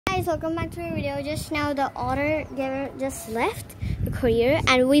guys, welcome back to our video. Just now the order giver just left the courier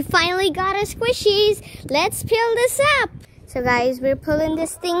and we finally got our squishies. Let's peel this up. So guys, we're pulling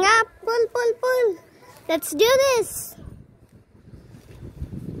this thing up. Pull, pull, pull. Let's do this.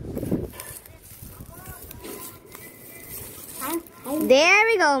 There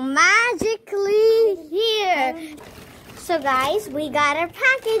we go, magically here. So guys, we got our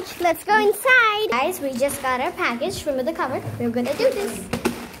package. Let's go inside. Guys, we just got our package. Remove the cover. We're gonna do this.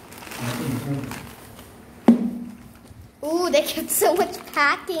 Ooh, they kept so much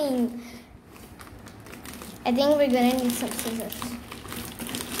packing. I think we're gonna need some scissors.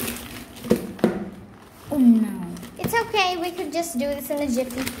 Oh no. It's okay, we could just do this in a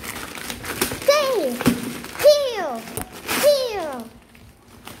jiffy. Peel! Peel! Peel!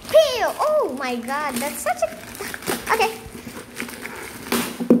 Peel! Oh my god, that's such a... Okay.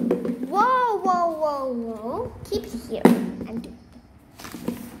 Whoa, whoa, whoa, whoa. Keep it here and do.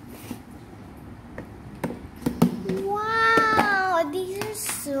 Wow, these are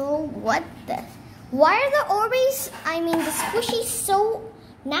so... What the... Why are the Oreos, the squishies so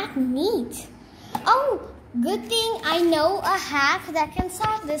not neat? Oh, good thing I know a hack that can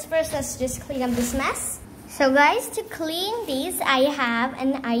solve this. First, let's just clean up this mess. So guys, to clean these, I have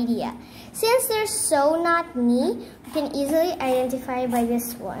an idea. Since they're so not neat, you can easily identify by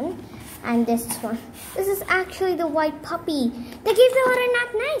this one and this one. This is actually the white puppy. They give the water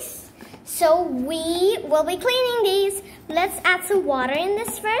not nice. So we will be cleaning these. Let's add some water in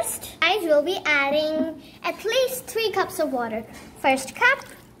this first. Guys, we'll be adding at least 3 cups of water. First cup,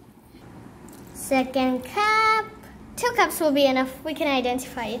 second cup, 2 cups will be enough. We can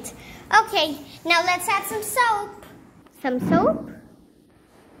identify it. Okay, now let's add some soap. Some soap.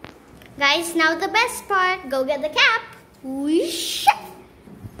 Guys, now the best part. Go get the cap. Whoosh.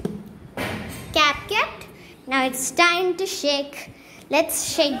 Cap kept. Now it's time to shake.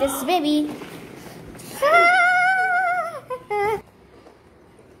 Let's shake this baby.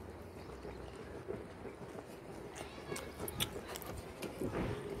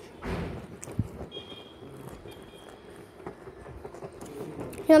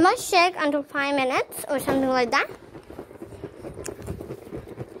 You must shake until 5 minutes or something like that.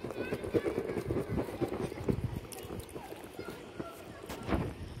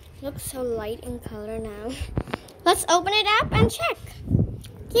 Looks so light in color now. Let's open it up and check.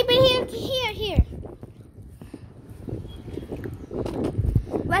 Keep it here.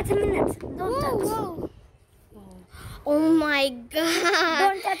 Wait a minute. Don't touch. Whoa. Oh my god.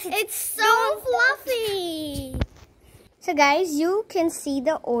 Don't touch it. It's so fluffy. So guys, you can see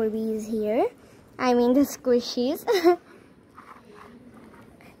the Oreos here. The squishies.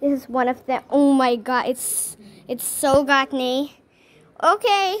 This is one of them. Oh my god, it's so gottny.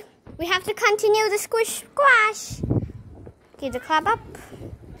 Okay, we have to continue the squash. Give the clap up.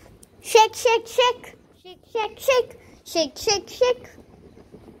 Shake, shake, shake. Shake, shake, shake. Shake, shake, shake.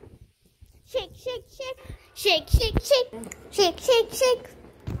 Shake, shake, shake. Shake, shake, shake. Shake, shake, shake.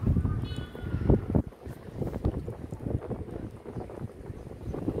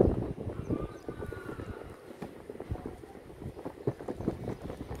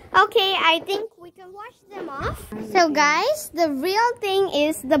 Okay, I think we can wash them off. So guys, the real thing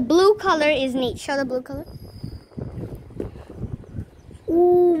is the blue color is neat. Show the blue color.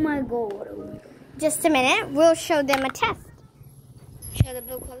 Oh my god. Just a minute, we'll show them a test. Show the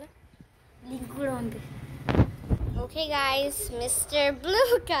blue color. Okay guys, Mr.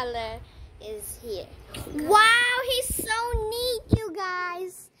 Blue Color is here. Wow, he's so neat, you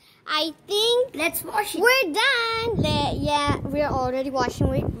guys. I think let's wash it. We're done. Yeah, we're already washing.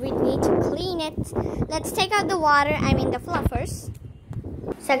 We need to clean it. Let's take out the water, the fluffers.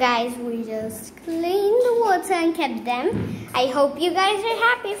 So guys, we just cleaned the water and kept them. I hope you guys are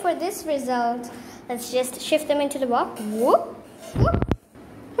happy for this result. Let's just shift them into the box. Whoop, whoop,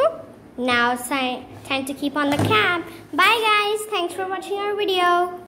 whoop. Now it's time to keep on the cap. Bye guys. Thanks for watching our video.